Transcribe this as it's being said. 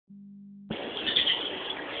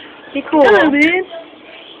Be cool. Hello, dude.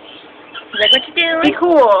 He's like, what you doing? Be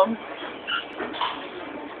cool.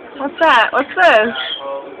 What's that? What's this?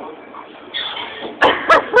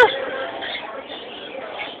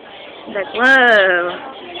 He's like, whoa.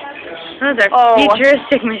 Those are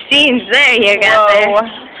futuristic machines there you got there.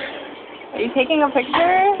 Are you taking a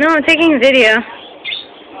picture? No, I'm taking a video.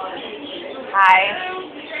 Hi.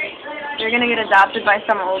 You're gonna get adopted by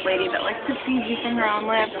some old lady that likes to feed you from her own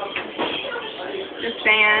lips. Just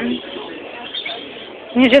saying.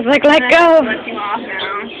 You're just like, let go. I'm gonna let you off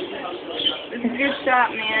now. This is your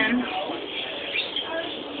stop, man.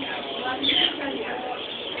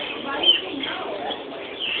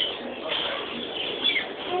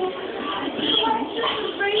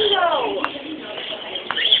 Rango!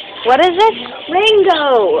 What is it?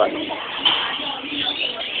 Rango!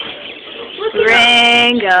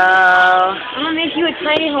 Rango. I'm gonna make you a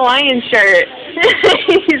tiny Hawaiian shirt.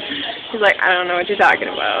 He's like, I don't know what you're talking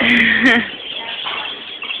about.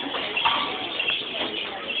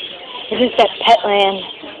 This is that Petland.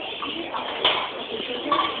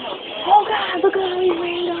 Oh God, look at all these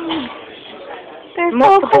rainbows. There's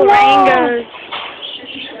Multiple rainbows.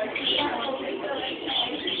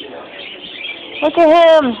 Look at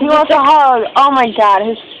him. He wants a hug. Oh my God,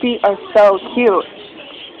 his feet are so cute.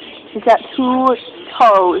 He's got 2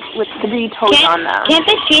 toes with 3 toes on them. Can't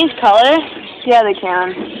they change color? Yeah, they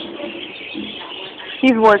can.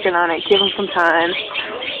 He's working on it. Give him some time.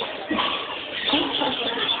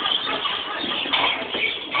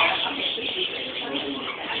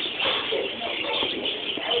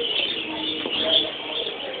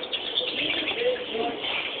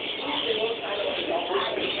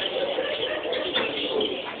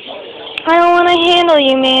 I don't want to handle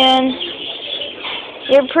you, man.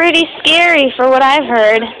 You're pretty scary for what I've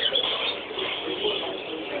heard.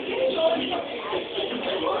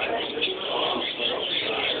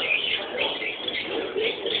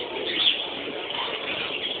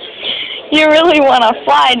 You really want to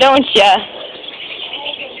fly, don't you?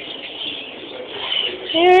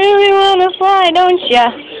 You really want to fly, don't you?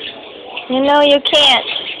 You know you can't.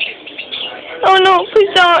 Oh no,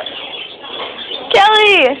 please don't.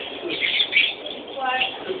 Kelly!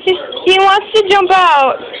 He wants to jump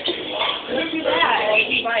out.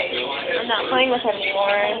 I'm not playing with him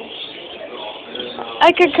anymore.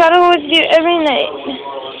 I could cuddle with you every night.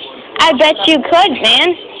 I bet you could,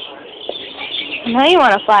 man. I know you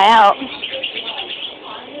want to fly out.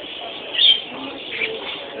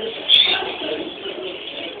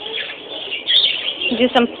 Do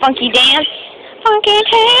some funky dance. Funky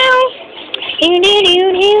town. Do do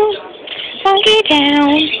do do. Funky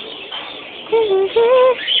town.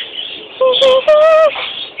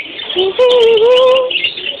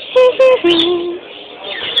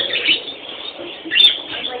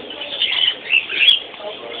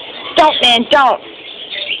 Don't, man, don't.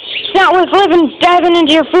 It's not worth living, diving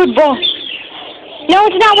into your food bowl. No,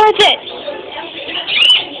 it's not worth it.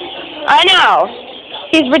 I know.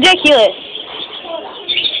 He's ridiculous.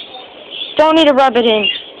 Don't need to rub it in.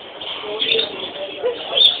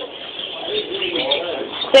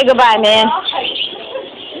 Say goodbye, man.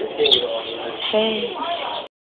 Say